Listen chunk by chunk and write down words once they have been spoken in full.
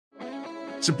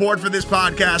Support for this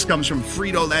podcast comes from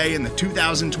Frito-Lay and the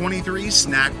 2023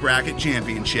 Snack Bracket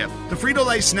Championship. The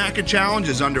Frito-Lay Snack Challenge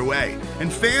is underway,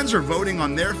 and fans are voting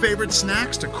on their favorite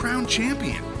snacks to crown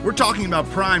champion. We're talking about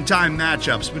prime-time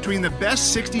matchups between the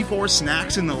best 64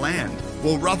 snacks in the land.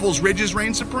 Will Ruffles Ridges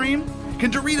reign supreme?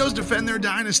 Can Doritos defend their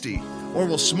dynasty? Or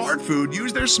will Smart Food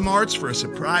use their smarts for a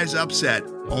surprise upset?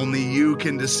 Only you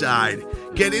can decide.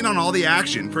 Get in on all the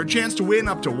action for a chance to win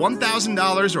up to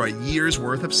 $1,000 or a year's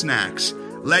worth of snacks.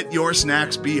 Let your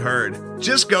snacks be heard.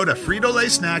 Just go to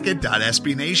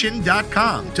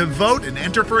fritolaysnacket.sbnation.com to vote and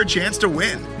enter for a chance to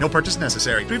win. No purchase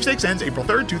necessary. Sweepstakes ends April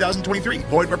 3rd, 2023.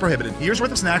 Void where prohibited. Year's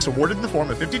worth of snacks awarded in the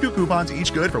form of 52 coupons,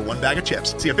 each good for one bag of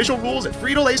chips. See official rules at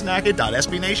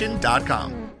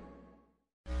fritolaysnacket.sbnation.com.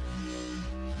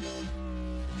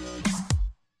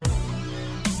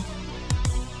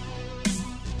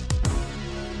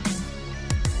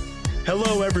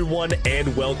 Hello, everyone,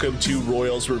 and welcome to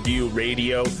Royals Review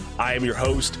Radio. I am your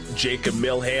host, Jacob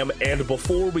Milham, and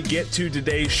before we get to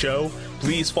today's show,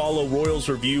 please follow Royals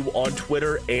Review on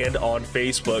Twitter and on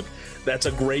Facebook. That's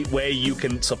a great way you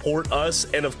can support us,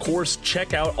 and of course,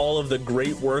 check out all of the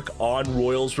great work on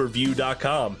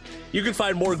RoyalsReview.com. You can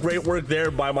find more great work there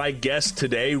by my guest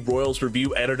today, Royals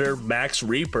Review editor Max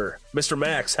Reaper. Mr.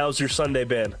 Max, how's your Sunday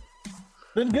been?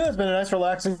 Been good. It's been a nice,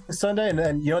 relaxing Sunday.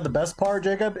 And you know what the best part,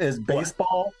 Jacob, is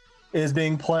baseball is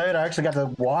being played. I actually got to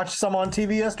watch some on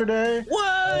TV yesterday.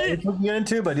 What? Which we'll get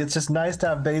into, but it's just nice to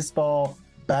have baseball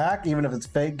back, even if it's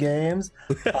fake games.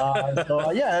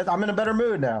 Yeah, I'm in a better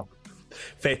mood now.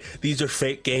 These are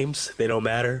fake games. They don't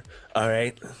matter. All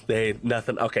right.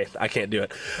 Nothing. Okay. I can't do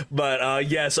it. But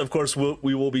yes, of course,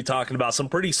 we will be talking about some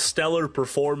pretty stellar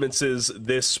performances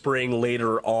this spring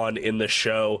later on in the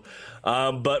show.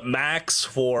 But Max,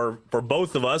 for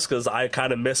both of us, because I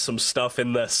kind of missed some stuff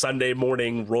in the Sunday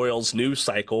morning Royals news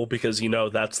cycle, because, you know,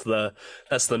 that's the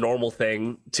normal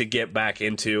thing to get back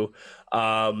into.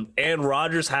 And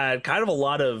Rogers had kind of a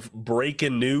lot of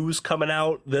breaking news coming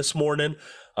out this morning.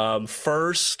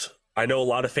 First, I know a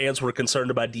lot of fans were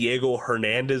concerned about Diego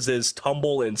Hernandez's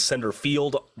tumble in center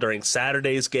field during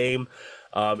Saturday's game.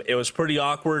 It was pretty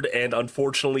awkward, and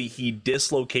unfortunately, he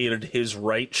dislocated his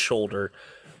right shoulder,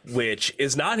 which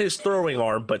is not his throwing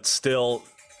arm, but still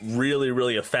really,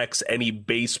 really affects any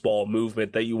baseball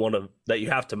movement that you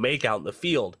have to make out in the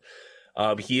field.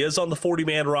 He is on the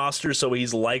 40-man roster, so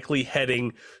he's likely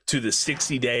heading to the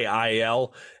 60-day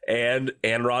IL, and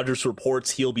Rogers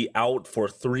reports he'll be out for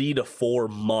 3 to 4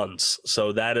 months.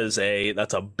 So that's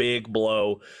a big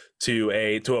blow to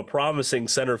a promising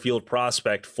center field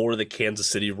prospect for the Kansas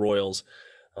City Royals.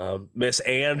 Miss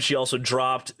Ann, she also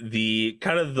dropped the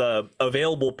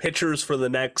available pitchers for the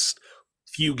next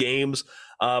few games.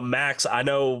 Max, I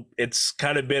know it's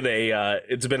kind of been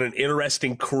it's been an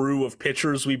interesting crew of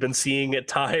pitchers we've been seeing at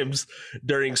times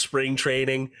during spring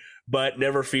training, but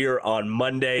never fear, on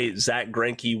Monday, Zach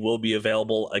Greinke will be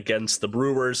available against the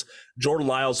Brewers. Jordan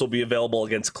Lyles will be available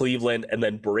against Cleveland, and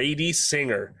then Brady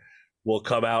Singer will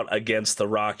come out against the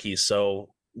Rockies.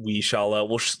 So we'll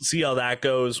see how that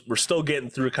goes. We're still getting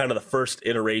through kind of the first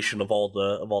iteration of all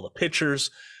the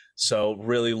pitchers, so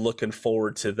really looking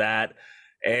forward to that.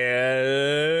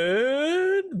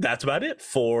 And that's about it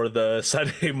for the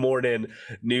Sunday morning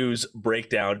news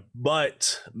breakdown.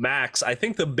 But Max, I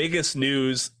think the biggest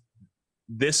news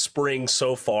this spring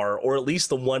so far, or at least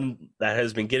the one that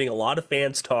has been getting a lot of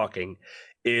fans talking,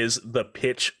 is the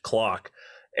pitch clock.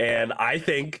 And I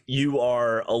think you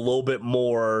are a little bit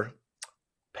more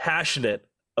passionate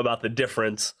about the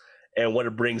difference and what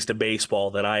it brings to baseball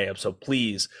than I am. So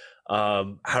please,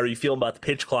 how are you feeling about the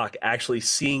pitch clock, actually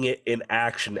seeing it in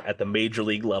action at the major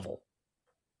league level?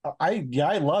 I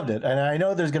loved it. And I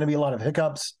know there's going to be a lot of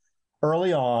hiccups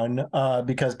early on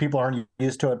because people aren't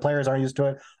used to it. Players aren't used to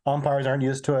it. Umpires aren't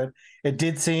used to it. It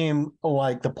did seem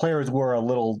like the players were a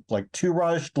little too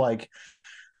rushed, like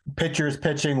pitchers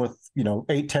pitching with,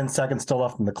 8-10 seconds still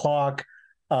left in the clock.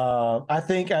 I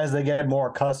think as they get more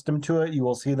accustomed to it, you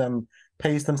will see them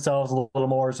pace themselves a little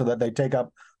more so that they take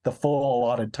up the full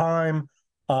allotted time.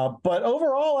 But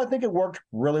overall, I think it worked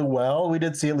really well. We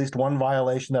did see at least one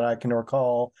violation that I can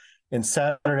recall in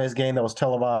Saturday's game that was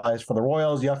televised for the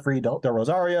Royals. Jeffrey Del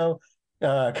Rosario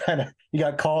he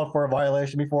got called for a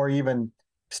violation before he even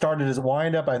started his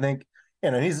windup. I think,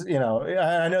 he's,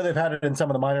 I know they've had it in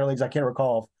some of the minor leagues. I can't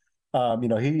recall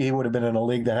if, he would have been in a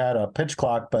league that had a pitch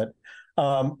clock, but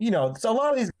so a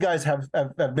lot of these guys have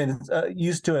been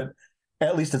used to it,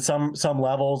 at least at some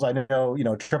levels. I know,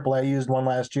 AAA used one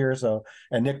last year.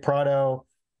 And Nick Prado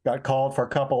got called for a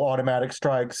couple automatic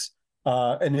strikes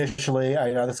initially.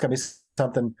 I know that's going to be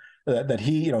something that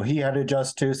he had to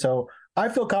adjust to. So I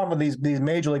feel confident these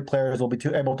major league players will be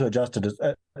able to adjust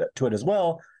to it as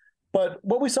well. But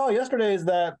what we saw yesterday is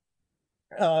that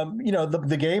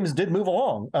the games did move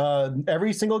along.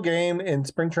 Every single game in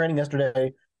spring training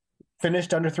yesterday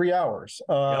finished under 3 hours,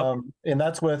 and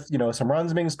that's with some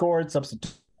runs being scored,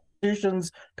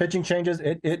 substitutions, pitching changes.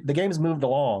 The games moved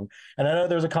along, and I know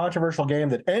there's a controversial game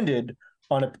that ended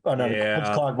on a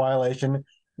pitch clock violation,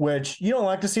 which you don't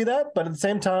like to see that, but at the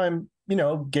same time,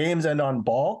 games end on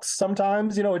balks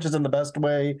sometimes, which isn't the best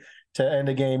way to end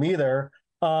a game either.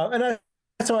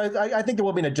 So I think there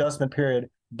will be an adjustment period,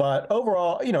 but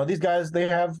overall, these guys, they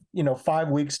have 5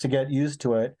 weeks to get used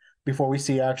to it before we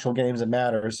see actual games that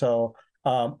matter. So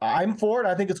I'm for it.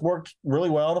 I think it's worked really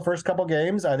well the first couple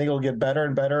games. I think it'll get better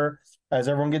and better as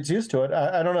everyone gets used to it.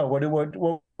 I don't know.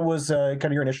 What was kind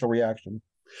of your initial reaction?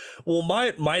 Well,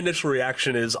 my initial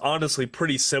reaction is honestly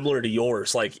pretty similar to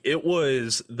yours. Like,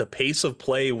 the pace of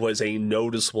play was a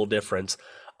noticeable difference.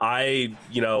 I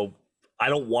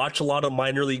don't watch a lot of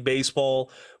minor league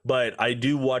baseball, but I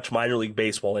do watch minor league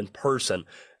baseball in person.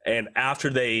 And after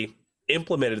they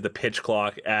implemented the pitch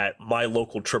clock at my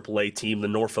local AAA team, the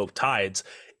Norfolk Tides,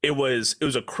 it was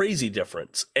a crazy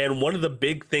difference. And one of the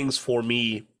big things for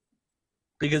me,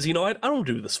 because I don't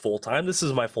do this full time. This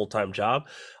is my full-time job.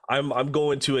 I'm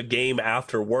going to a game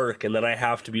after work, and then I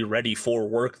have to be ready for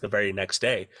work the very next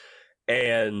day.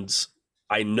 And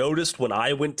I noticed when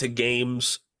I went to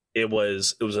games, it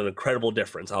was an incredible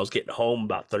difference. I was getting home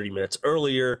about 30 minutes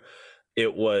earlier.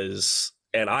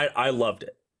 And I loved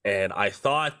it. And I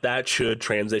thought that should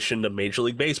transition to Major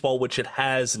League Baseball, which it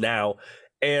has now.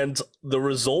 And the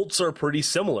results are pretty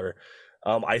similar.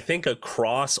 I think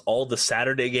across all the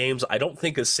Saturday games, I don't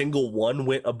think a single one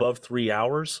went above 3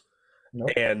 hours. Nope.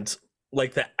 And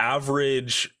like the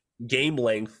average game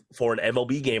length for an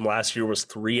MLB game last year was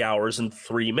 3 hours and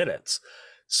 3 minutes.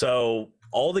 So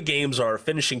all the games are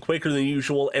finishing quicker than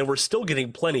usual, and we're still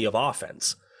getting plenty of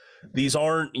offense. These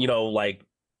aren't, like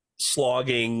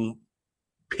slogging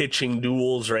pitching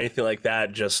duels or anything like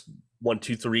that, just 1,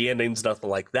 2, 3 innings, nothing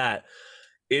like that.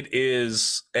 It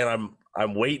is, and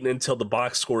I'm waiting until the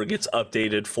box score gets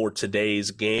updated for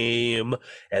today's game,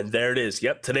 and there it is.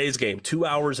 Yep, today's game, 2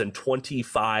 hours and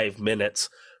 25 minutes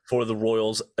for the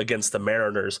Royals against the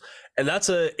Mariners, and that's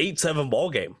a 8-7 ball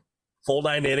game, full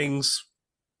 9 innings.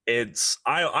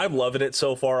 I'm loving it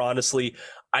so far. Honestly,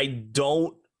 I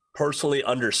don't personally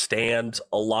understand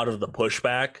a lot of the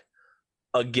pushback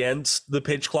against the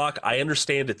pitch clock. I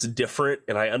understand it's different,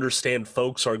 and I understand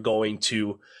folks are going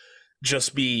to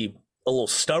just be a little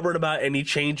stubborn about any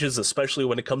changes, especially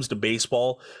when it comes to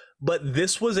baseball. But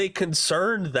this was a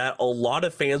concern that a lot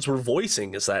of fans were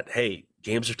voicing, is that, hey,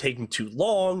 games are taking too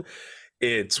long.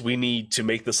 We need to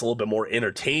make this a little bit more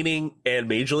entertaining. And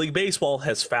Major League Baseball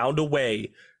has found a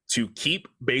way to keep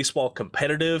baseball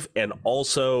competitive and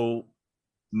also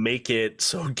make it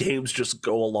so games just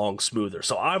go along smoother.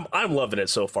 So I'm loving it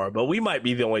so far, but we might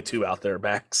be the only two out there,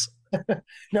 Max.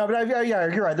 No, but yeah,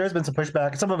 you're right. There's been some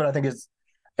pushback. Some of it, I think, is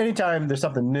anytime there's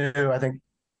something new, I think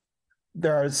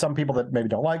there are some people that maybe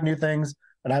don't like new things,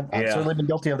 and I've certainly been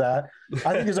guilty of that.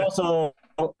 I think there's also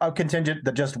a contingent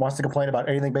that just wants to complain about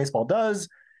anything baseball does.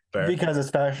 Fair. Because it's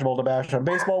fashionable to bash on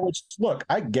baseball, which, look,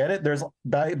 I get it.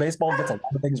 Baseball gets a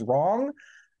lot of things wrong,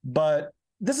 but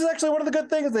this is actually one of the good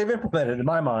things they've implemented in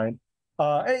my mind.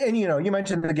 And you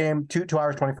mentioned the game 2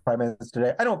 hours 25 minutes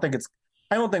today. I don't think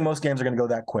most games are going to go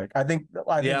that quick. I think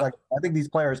these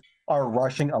players are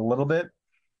rushing a little bit.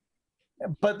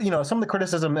 But some of the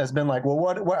criticism has been like,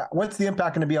 well, what's the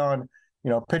impact going to be on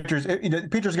pitchers?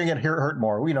 Pitchers going to get hurt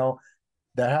more.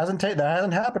 That hasn't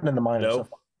happened in the minors. Nope.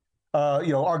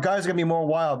 So our guys are going to be more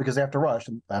wild because they have to rush,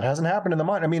 and that hasn't happened in the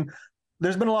minor. I mean,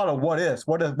 there's been a lot of what ifs.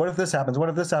 What if this happens? What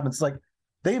if this happens? It's like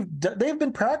they've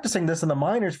been practicing this in the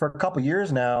minors for a couple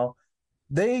years now.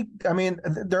 There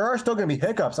are still going to be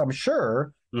hiccups, I'm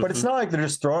sure, but it's not like they're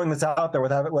just throwing this out there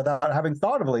without having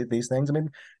thought of these things. I mean,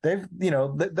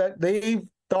 they've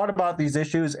thought about these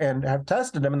issues and have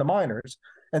tested them in the minors.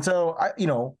 And so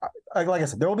like I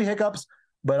said, there will be hiccups,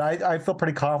 but I feel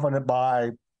pretty confident by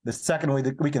the second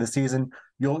week of the season,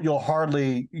 you'll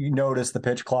hardly notice the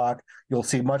pitch clock. You'll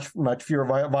see much fewer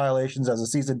violations as the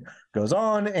season goes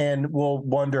on, and we'll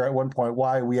wonder at one point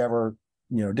why we ever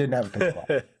didn't have a pitch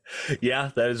clock.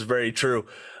 Yeah, that is very true.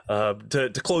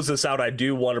 To close this out, I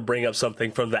do want to bring up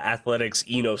something from the Athletics'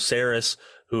 Eno Saris,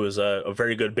 who is a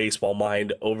very good baseball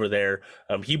mind over there.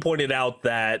 He pointed out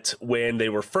that when they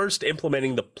were first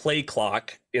implementing the play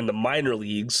clock in the minor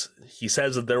leagues, he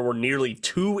says that there were nearly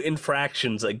 2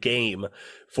 infractions a game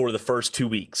for the first 2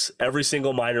 weeks. Every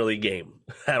single minor league game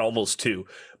had almost 2.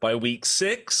 By week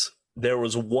 6, there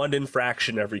was one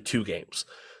infraction every 2 games.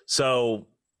 So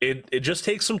it just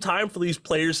takes some time for these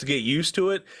players to get used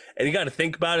to it. And you got to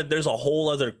think about it. There's a whole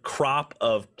other crop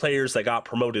of players that got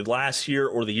promoted last year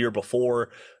or the year before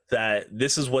that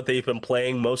this is what they've been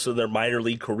playing most of their minor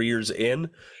league careers in,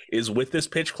 is with this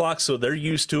pitch clock. So they're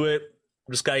used to it.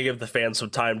 Just got to give the fans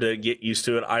some time to get used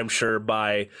to it. I'm sure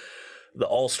by the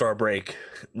All-Star break,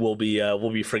 we'll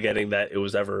be forgetting that it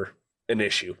was ever an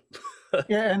issue.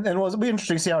 Yeah, and it'll be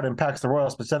interesting to see how it impacts the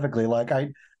Royals specifically.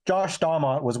 Josh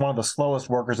Staumont was one of the slowest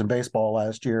workers in baseball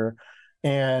last year,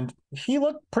 and he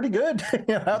looked pretty good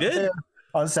out there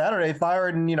on Saturday,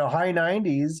 firing high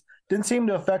 90s. Didn't seem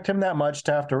to affect him that much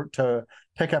to have to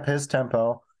pick up his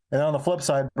tempo. And on the flip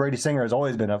side, Brady Singer has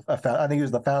always been I think he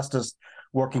was the fastest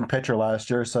working pitcher last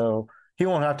year, so he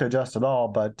won't have to adjust at all.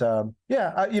 But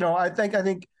I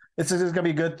think this is going to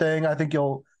be a good thing. I think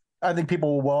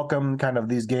people will welcome kind of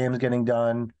these games getting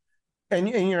done, and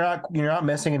you're not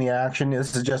missing any action.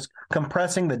 This is just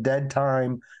compressing the dead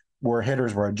time where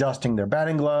hitters were adjusting their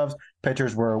batting gloves,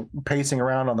 pitchers were pacing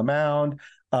around on the mound.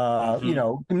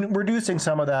 Reducing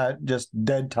some of that just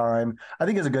dead time, I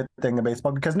think, is a good thing in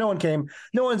baseball, because no one's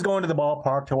going to the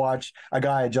ballpark to watch a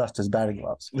guy adjust his batting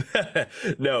gloves.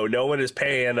 No one is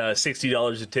paying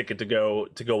 $60 a ticket to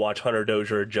go watch Hunter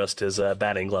Dozier adjust his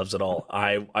batting gloves at all.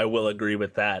 I will agree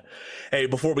with that. Hey,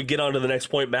 before we get on to the next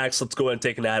point, Max, let's go ahead and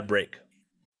take an ad break.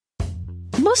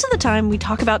 Most of the time, we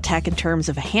talk about tech in terms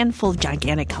of a handful of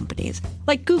gigantic companies,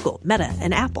 like Google, Meta,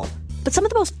 and Apple. But some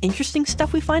of the most interesting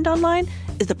stuff we find online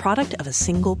is the product of a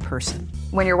single person.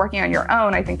 When you're working on your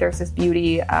own, I think there's this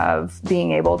beauty of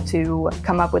being able to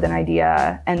come up with an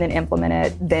idea and then implement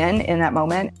it then in that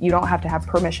moment. You don't have to have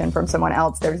permission from someone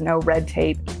else. There's no red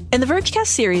tape. In the Vergecast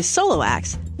series Solo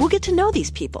Acts, we'll get to know these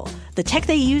people, the tech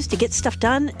they use to get stuff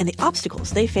done, and the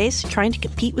obstacles they face trying to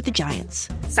compete with the giants.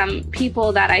 Some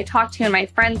people that I talk to and my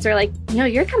friends are like,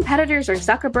 your competitors are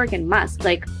Zuckerberg and Musk.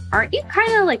 Aren't you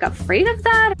kind of afraid of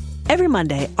that? Every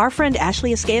Monday, our friend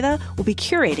Ashley Esqueda will be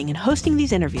curating and hosting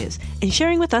these interviews and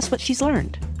sharing with us what she's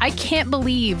learned. I can't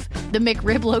believe the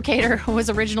McRib locator was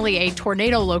originally a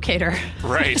tornado locator.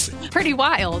 Right. Pretty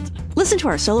wild. Listen to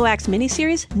our Solo Acts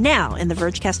miniseries now in the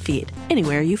Vergecast feed,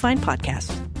 anywhere you find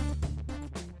podcasts.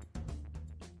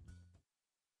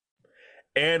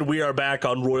 And we are back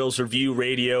on Royals Review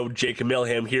Radio. Jacob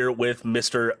Milham here with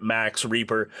Mr. Max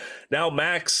Reaper. Now,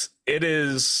 Max,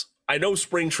 I know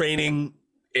spring training,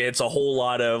 it's a whole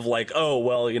lot of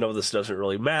this doesn't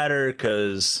really matter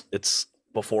because it's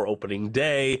before opening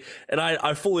day. And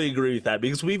I fully agree with that,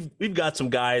 because we've got some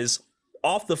guys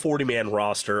off the 40-man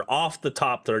roster, off the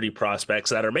top 30 prospects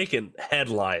that are making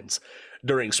headlines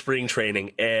during spring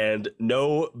training. And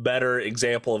no better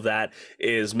example of that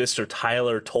is Mr.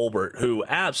 Tyler Tolbert, who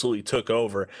absolutely took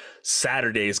over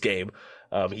Saturday's game.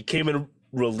 He came in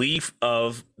relief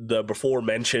of the before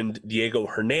mentioned Diego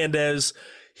Hernandez.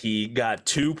 He got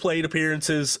 2 plate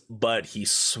appearances, but he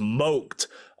smoked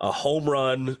a home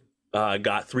run,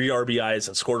 got 3 RBIs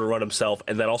and scored a run himself,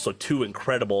 and then also 2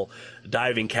 incredible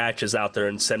diving catches out there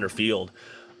in center field.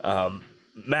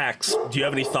 Max, do you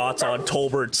have any thoughts on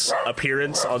Tolbert's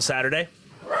appearance on Saturday?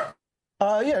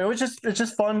 It's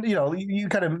just fun. You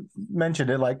kind of mentioned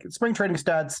it, spring training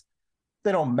stats,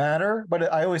 they don't matter,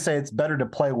 but I always say it's better to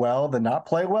play well than not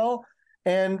play well.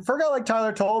 And for a guy like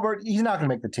Tyler Tolbert, he's not going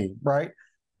to make the team, right?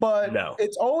 But no.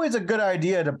 It's always a good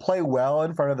idea to play well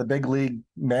in front of the big league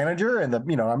manager, and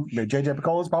JJ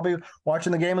Picollo's probably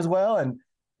watching the game as well. And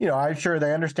I'm sure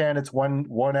they understand it's one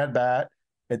at bat.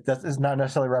 It's not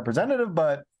necessarily representative,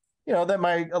 but that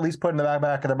might at least put in the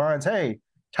back of their minds, hey,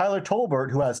 Tyler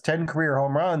Tolbert, who has 10 career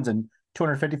home runs and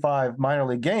 255 minor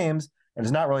league games and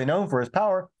is not really known for his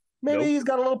power, maybe he's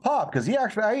got a little pop, because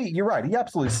you're right, he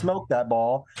absolutely smoked that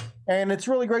ball, and it's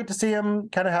really great to see him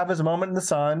kind of have his moment in the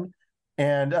sun.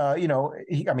 And,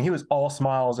 he was all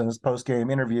smiles in his post-game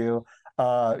interview.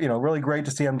 Really great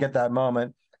to see him get that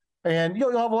moment. And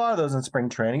you'll have a lot of those in spring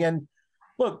training. And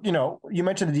look, you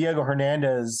mentioned the Diego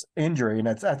Hernandez injury, and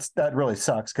that really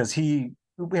sucks, because we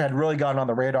had really gotten on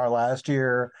the radar last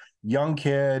year. Young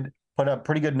kid, put up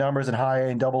pretty good numbers in high A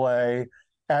and double A,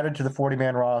 added to the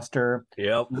 40-man roster.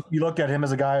 Yep. You looked at him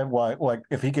as a guy,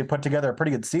 if he could put together a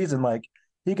pretty good season,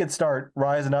 he could start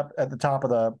rising up at the top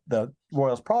of the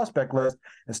Royals prospect list.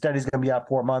 Instead, he's going to be out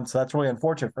 4 months. So that's really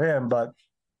unfortunate for him. But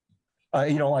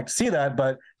you don't like to see that.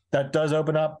 But that does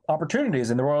open up opportunities.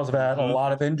 And the Royals have had a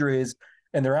lot of injuries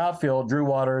in their outfield. Drew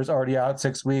Waters already out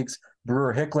 6 weeks.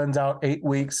 Brewer Hicklin's out 8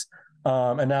 weeks.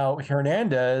 And now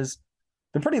Hernandez.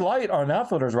 They're pretty light on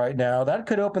outfielders right now. That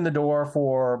could open the door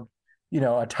for,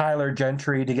 a Tyler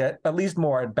Gentry to get at least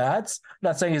more at-bats.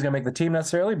 Not saying he's going to make the team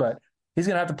necessarily, but he's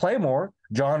going to have to play more.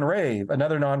 John Rave,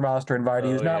 another non-roster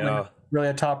invitee who's not really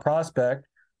a top prospect,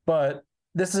 but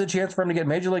this is a chance for him to get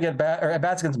major league at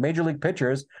bats against major league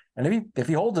pitchers. And if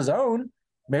he holds his own,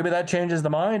 maybe that changes the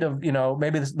mind of,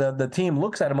 maybe the team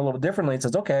looks at him a little bit differently and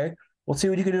says, okay, we'll see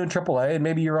what you can do in AAA, and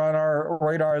maybe you're on our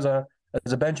radar as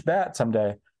a bench bat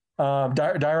someday.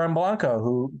 Dairon Blanco,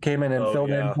 who came in and filled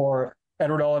in for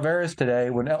Edward Olivares today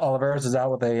when Olivares is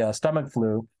out with a stomach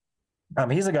flu.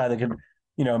 He's a guy that could,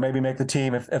 maybe make the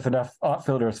team if enough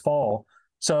outfielders fall.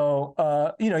 So,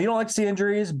 you don't like to see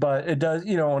injuries, but it does,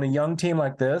 on a young team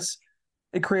like this,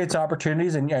 it creates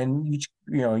opportunities, and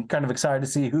you're kind of excited to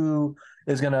see who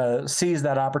is going to seize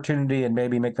that opportunity and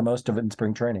maybe make the most of it in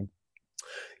spring training.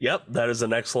 Yep, that is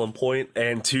an excellent point.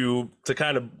 And to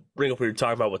kind of bring up what you're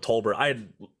talking about with Tolbert,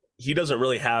 he doesn't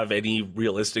really have any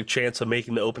realistic chance of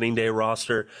making the opening day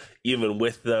roster, even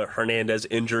with the Hernandez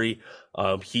injury.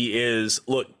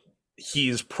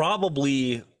 He's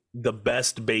probably the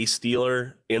best base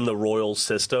stealer in the Royals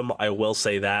system. I will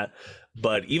say that.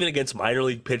 But even against minor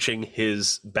league pitching,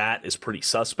 his bat is pretty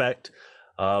suspect.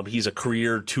 He's a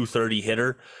career 230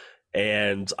 hitter.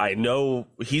 And I know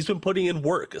he's been putting in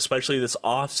work, especially this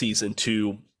offseason,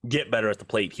 to get better at the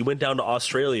plate. He went down to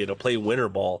Australia to play winter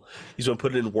ball. He's been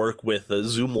putting in work with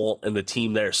Zumwalt and the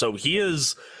team there. So he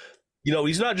is,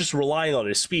 he's not just relying on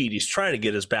his speed. He's trying to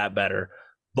get his bat better.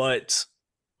 But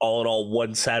all in all,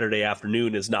 one Saturday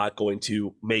afternoon is not going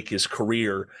to make his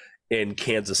career in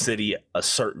Kansas City a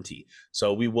certainty.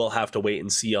 So we will have to wait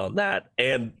and see on that.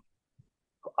 And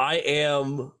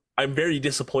I'm very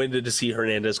disappointed to see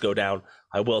Hernandez go down.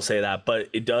 I will say that, but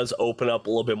it does open up a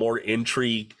little bit more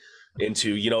intrigue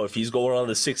into, if he's going on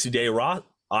the 60-day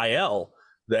IL,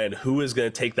 then who is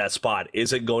going to take that spot?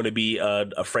 Is it going to be a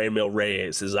Franmil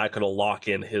Reyes? Is that going to lock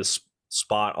in his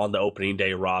spot on the opening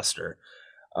day roster?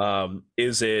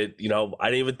 Is it, I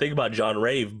didn't even think about John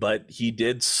Rave, but he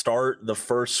did start the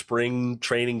first spring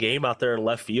training game out there in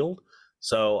left field.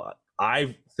 So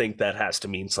I think that has to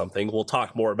mean something. We'll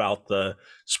talk more about the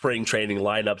spring training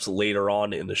lineups later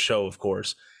on in the show, of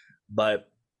course, but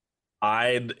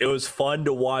it was fun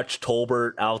to watch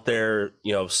Tolbert out there,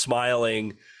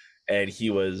 smiling, and he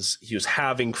was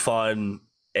having fun,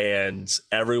 and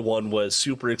everyone was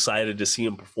super excited to see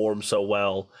him perform so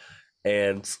well.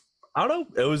 And I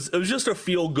don't know, it was just a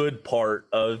feel good part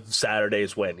of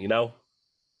Saturday's win,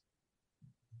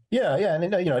 Yeah, and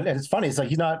and it's funny. It's like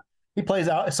he plays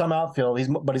out some outfield.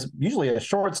 But he's usually a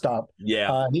shortstop.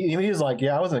 Yeah, he was like,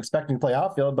 I wasn't expecting to play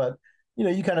outfield, but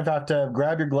you kind of have to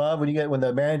grab your glove when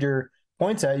the manager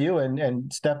points at you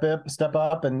and step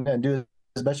up and do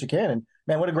as best you can. And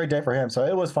man, what a great day for him. So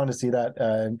it was fun to see that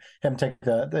and him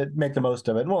make the most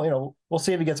of it. And we'll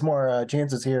see if he gets more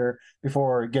chances here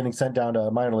before getting sent down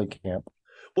to minor league camp.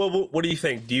 Well, what do you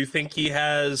think? Do you think he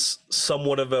has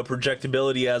somewhat of a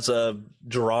projectability as a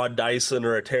Gerard Dyson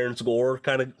or a Terrence Gore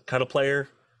kind of player?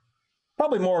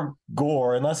 Probably more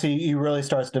Gore, unless he really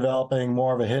starts developing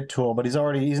more of a hit tool. But he's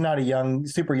not a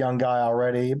super young guy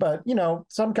already. But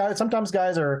sometimes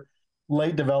guys are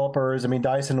late developers. I mean,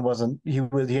 Dyson wasn't. He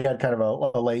had kind of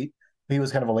a late. He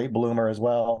was kind of a late bloomer as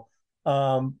well.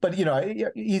 But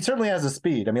he certainly has the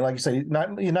speed. I mean, like you say, he's not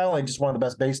only just one of the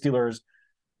best base stealers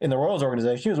in the Royals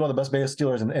organization, he was one of the best base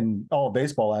stealers in all of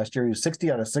baseball last year. He was 60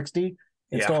 out of 60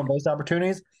 in stolen base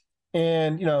opportunities.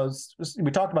 And we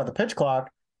talked about the pitch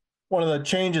clock. One of the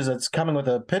changes that's coming with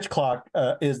the pitch clock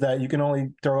is that you can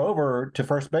only throw over to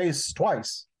first base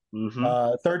twice.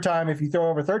 Mm-hmm. Third time, if you throw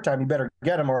over third time, you better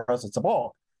get him or else it's a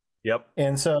ball. Yep.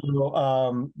 And so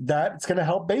that's going to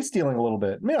help base stealing a little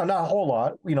bit. Not a whole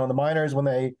lot. The minors, when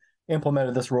they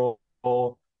implemented this rule,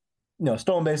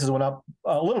 stolen bases went up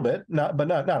a little bit, not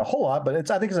a whole lot, but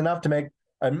I think it's enough to make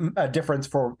a difference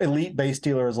for elite base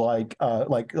stealers like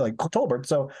Tolbert.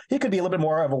 So he could be a little bit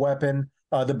more of a weapon.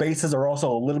 The bases are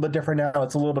also a little bit different now.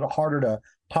 It's a little bit harder to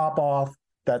pop off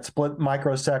that split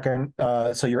microsecond,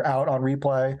 so you're out on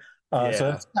replay.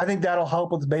 So I think that'll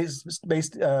help with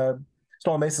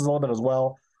stolen bases a little bit as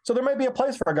well. So there may be a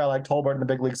place for a guy like Tolbert in the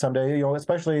big league someday,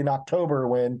 especially in October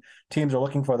when teams are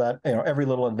looking for that, every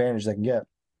little advantage they can get.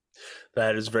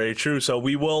 That is very true. So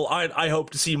we will. I hope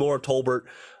to see more of Tolbert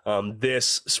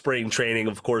this spring training,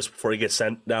 of course, before he gets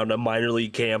sent down to minor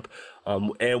league camp.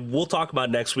 And we'll talk about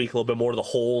next week a little bit more of the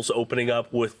holes opening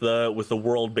up with the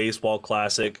World Baseball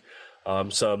Classic.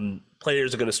 Some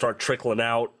players are going to start trickling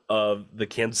out of the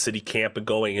Kansas City camp and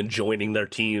going and joining their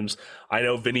teams. I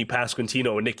know Vinny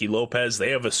Pasquantino and Nicky Lopez, they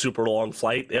have a super long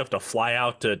flight. They have to fly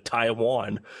out to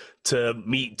Taiwan to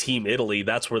meet Team Italy.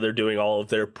 That's where they're doing all of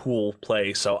their pool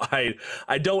play. So I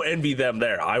don't envy them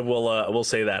there. I will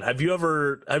say that. Have you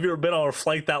ever been on a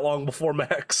flight that long before,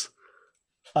 Max?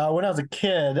 When I was a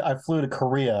kid, I flew to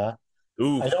Korea.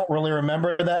 Ooh, I don't really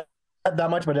remember that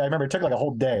much, but I remember it took like a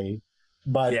whole day.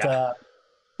 But yeah.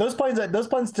 those planes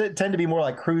tend to be more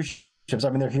like cruise ships. I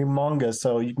mean, they're humongous,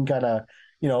 so you can kind of,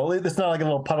 it's not like a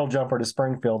little puddle jumper to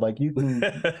Springfield. Like you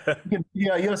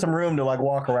have some room to like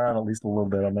walk around at least a little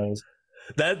bit on those.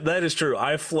 That is true.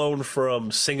 I've flown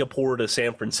from Singapore to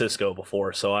San Francisco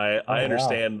before, so I Oh, wow.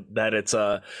 understand that it's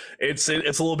a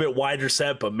little bit wider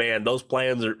set, but man, those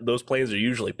planes are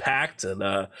usually packed,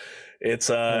 and it's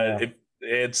Yeah.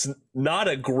 it's not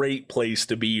a great place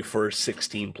to be for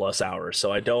 16 plus hours.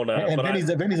 So I don't And but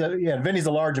Vinny's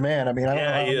a large man. I mean, I don't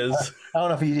yeah, he know is. I don't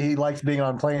know if he likes being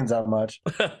on planes that much.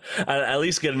 At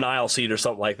least get an aisle seat or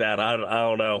something like that. I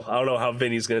don't know. I don't know how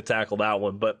Vinny's going to tackle that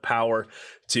one, but power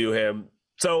to him.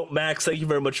 So, Max, thank you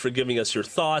very much for giving us your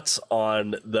thoughts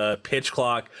on the pitch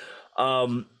clock.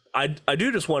 I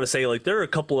do just want to say, like, there are a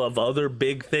couple of other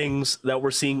big things that we're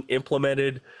seeing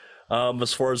implemented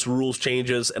as far as rules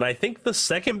changes, and I think the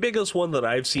second biggest one that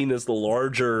I've seen is the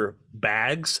larger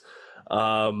bags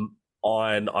on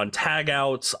tag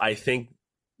outs. I think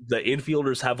the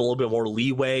infielders have a little bit more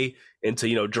leeway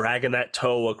into dragging that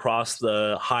toe across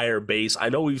the higher base. I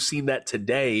know we've seen that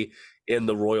today in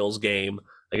the Royals game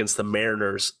against the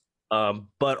Mariners.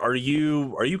 But are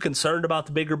you concerned about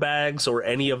the bigger bags or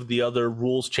any of the other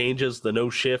rules changes, the no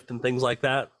shift and things like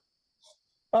that?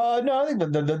 No, I think I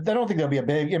don't think there'll be a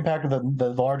big impact of the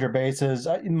larger bases.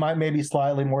 It might maybe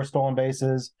slightly more stolen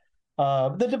bases.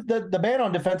 The ban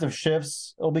on defensive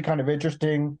shifts will be kind of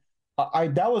interesting.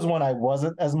 That was one I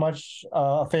wasn't as much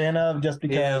a fan of, just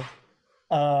because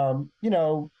um, you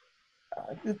know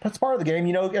it's part of the game.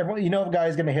 Everyone, if a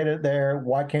guy's going to hit it there,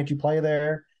 why can't you play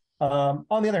there? On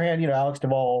the other hand, Alex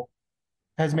Duvall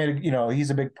has made he's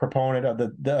a big proponent of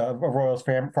the Royals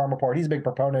farm report. He's a big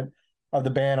proponent of the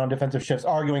ban on defensive shifts,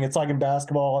 arguing it's like in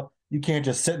basketball, you can't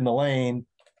just sit in the lane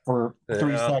for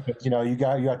 3 seconds. You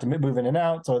have to move in and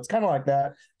out. So it's kind of like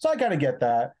that. So I kind of get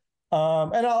that.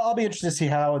 And I'll be interested to see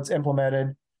how it's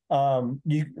implemented.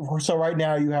 So right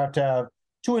now you have to have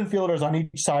two infielders on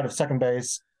each side of second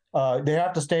base. They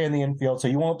have to stay in the infield, so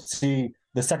you won't see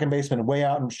the second baseman way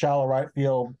out in shallow right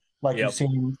field like you've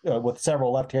seen with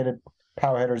several left-handed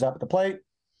power hitters up at the plate.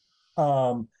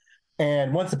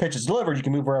 And once the pitch is delivered, you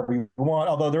can move wherever you want.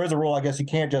 Although there is a rule, I guess you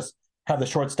can't just have the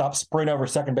shortstop sprint over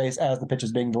second base as the pitch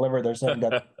is being delivered. There's something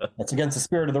that's against the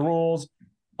spirit of the rules.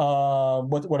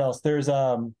 What else? There's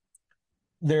the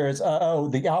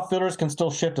outfielders can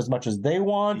still shift as much as they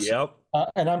want. Yep.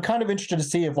 And I'm kind of interested to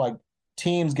see if like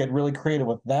teams get really creative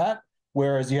with that.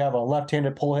 Whereas you have a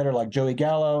left-handed pull hitter like Joey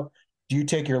Gallo, do you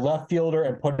take your left fielder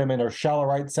and put him in a shallow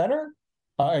right center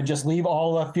and just leave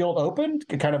all left field open?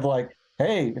 Kind of like,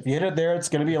 hey, if you hit it there, it's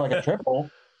going to be like a triple.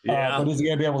 But is he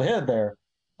going to be able to hit it there?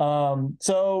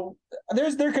 So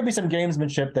there could be some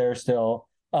gamesmanship there still.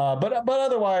 But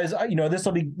otherwise, this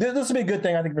will be a good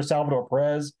thing, I think, for Salvador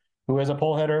Perez, who is a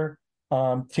pull hitter.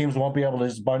 Teams won't be able to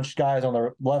just bunch guys on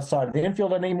the left side of the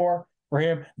infield anymore for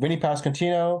him. Vinny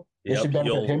Pasquantino, it should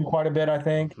benefit him quite a bit, I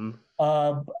think.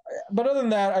 Mm-hmm. But other than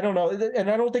that, I don't know. And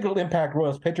I don't think it'll impact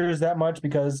Royals pitchers that much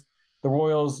because the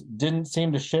Royals didn't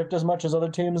seem to shift as much as other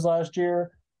teams last year.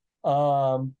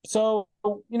 So,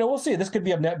 we'll see. This could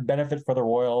be a net benefit for the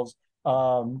Royals.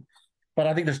 But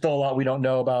I think there's still a lot we don't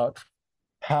know about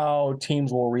how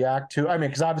teams will react to. I mean,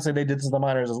 because obviously they did this in the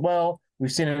minors as well.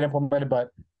 We've seen it implemented, but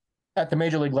at the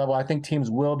major league level, I think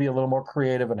teams will be a little more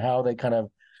creative in how they kind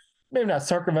of maybe not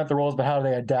circumvent the rules, but how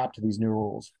they adapt to these new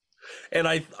rules. And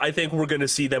I think we're going to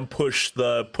see them push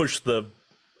the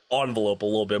envelope a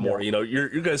little bit more. You're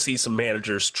going to see some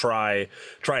managers try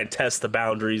and test the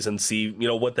boundaries and see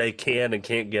what they can and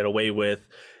can't get away with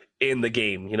in the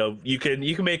game. You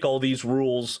can make all these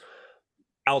rules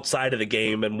outside of the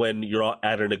game and when you're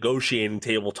at a negotiating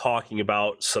table talking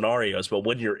about scenarios, but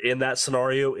when you're in that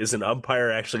scenario, is an umpire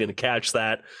actually going to catch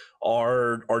that?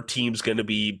 Are teams going to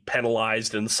be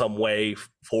penalized in some way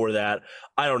for that?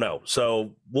 I don't know.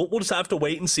 So we'll just have to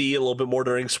wait and see a little bit more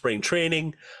during spring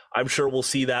training. I'm sure we'll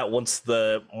see that once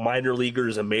the minor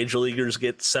leaguers and major leaguers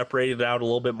get separated out a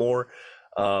little bit more.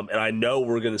 And I know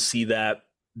we're going to see that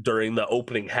during the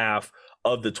opening half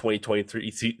of the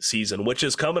 2023 season, which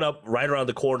is coming up right around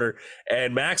the corner.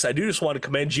 And Max, I do just want to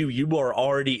commend you. You are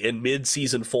already in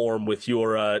mid-season form with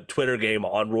your Twitter game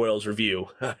on Royals Review.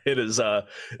 It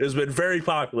has been very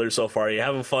popular so far. Are you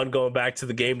having fun going back to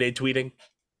the game day tweeting?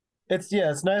 It's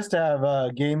nice to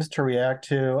have games to react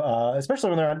to,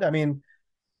 especially when they're on. I mean,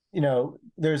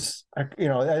 there's, I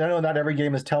know not every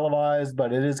game is televised,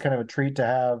 but it is kind of a treat to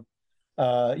have,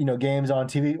 games on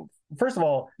TV. First of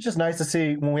all, it's just nice to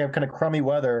see when we have kind of crummy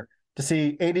weather to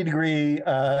see 80-degree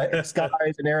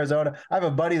skies in Arizona. I have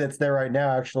a buddy that's there right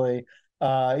now, actually.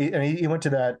 He went to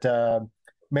that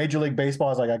Major League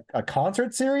Baseball as like a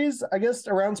concert series, I guess,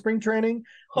 around spring training,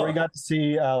 where he got to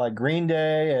see like Green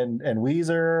Day and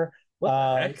Weezer.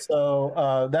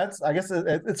 That's, I guess,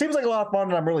 it seems like a lot of fun,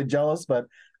 and I'm really jealous. But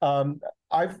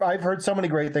I've heard so many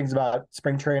great things about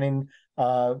spring training,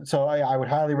 so I would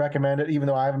highly recommend it. Even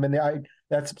though I haven't been there,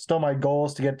 that's still my goal,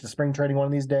 is to get to spring training one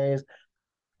of these days.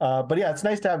 But yeah, it's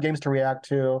nice to have games to react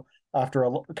to after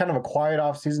a kind of a quiet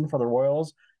off season for the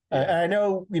Royals. And I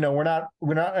know, we're not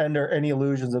under any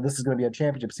illusions that this is going to be a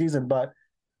championship season, but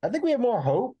I think we have more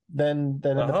hope than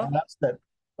in the past, that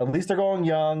at least they're going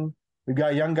young. We've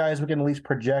got young guys we can at least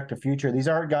project a future. These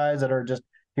aren't guys that are just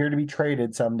here to be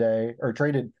traded someday or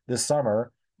traded this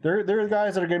summer. They're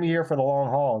guys that are going to be here for the long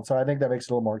haul. And so I think that makes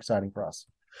it a little more exciting for us.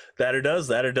 That it does.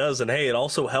 And hey, it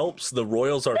also helps. The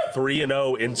Royals are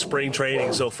 3-0 in spring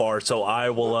training so far, so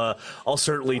I'll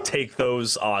certainly take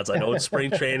those odds. I know it's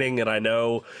spring training, and I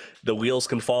know the wheels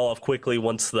can fall off quickly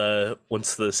once the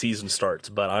season starts.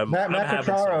 But I'm Matt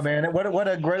Picaro, man, what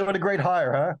a great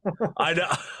hire, huh? I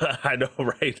know,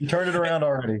 right? You turned it around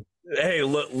already. Hey,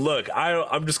 look!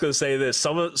 I'm just gonna say this.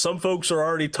 Some folks are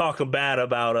already talking bad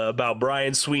about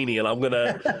Brian Sweeney, and I'm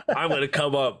gonna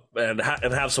come up and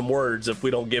have some words if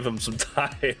we don't give him some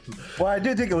time. Well, I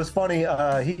did think it was funny.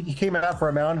 He came out for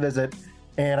a mound visit,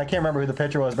 and I can't remember who the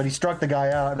pitcher was, but he struck the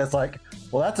guy out, and it's like,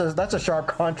 well, that's a sharp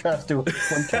contrast to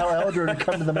when Cal Eldred would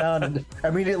come to the mound, and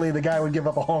immediately the guy would give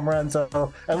up a home run.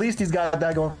 So at least he's got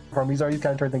that going for him. He's kind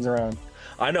of turned things around.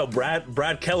 I know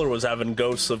Brad Keller was having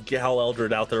ghosts of Cal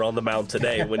Eldred out there on the mound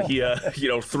today when he, 3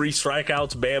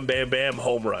 strikeouts, bam, bam, bam,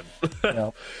 home run.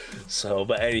 Yeah. So,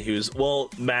 but anywho's,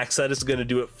 well, Max, that is going to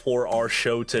do it for our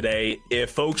show today. If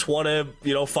folks want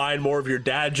to, find more of your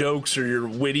dad jokes or your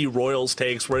witty Royals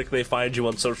takes, where can they find you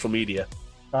on social media?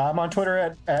 I'm on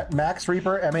Twitter at Max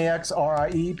Reaper,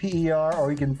 MaxRieper,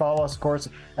 or you can follow us, of course,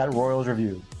 at Royals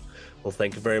Review. Well,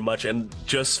 thank you very much. And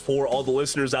just for all the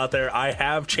listeners out there, I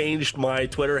have changed my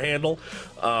Twitter handle.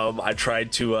 I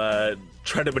tried to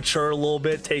mature a little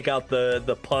bit, take out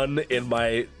the pun in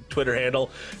my Twitter handle.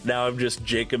 Now I'm just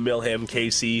Jacob Milham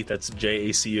KC. That's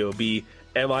JACOB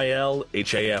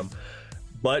MILHAM.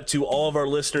 But to all of our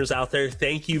listeners out there,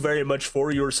 thank you very much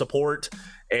for your support.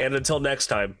 And until next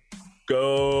time,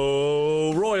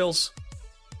 go Royals!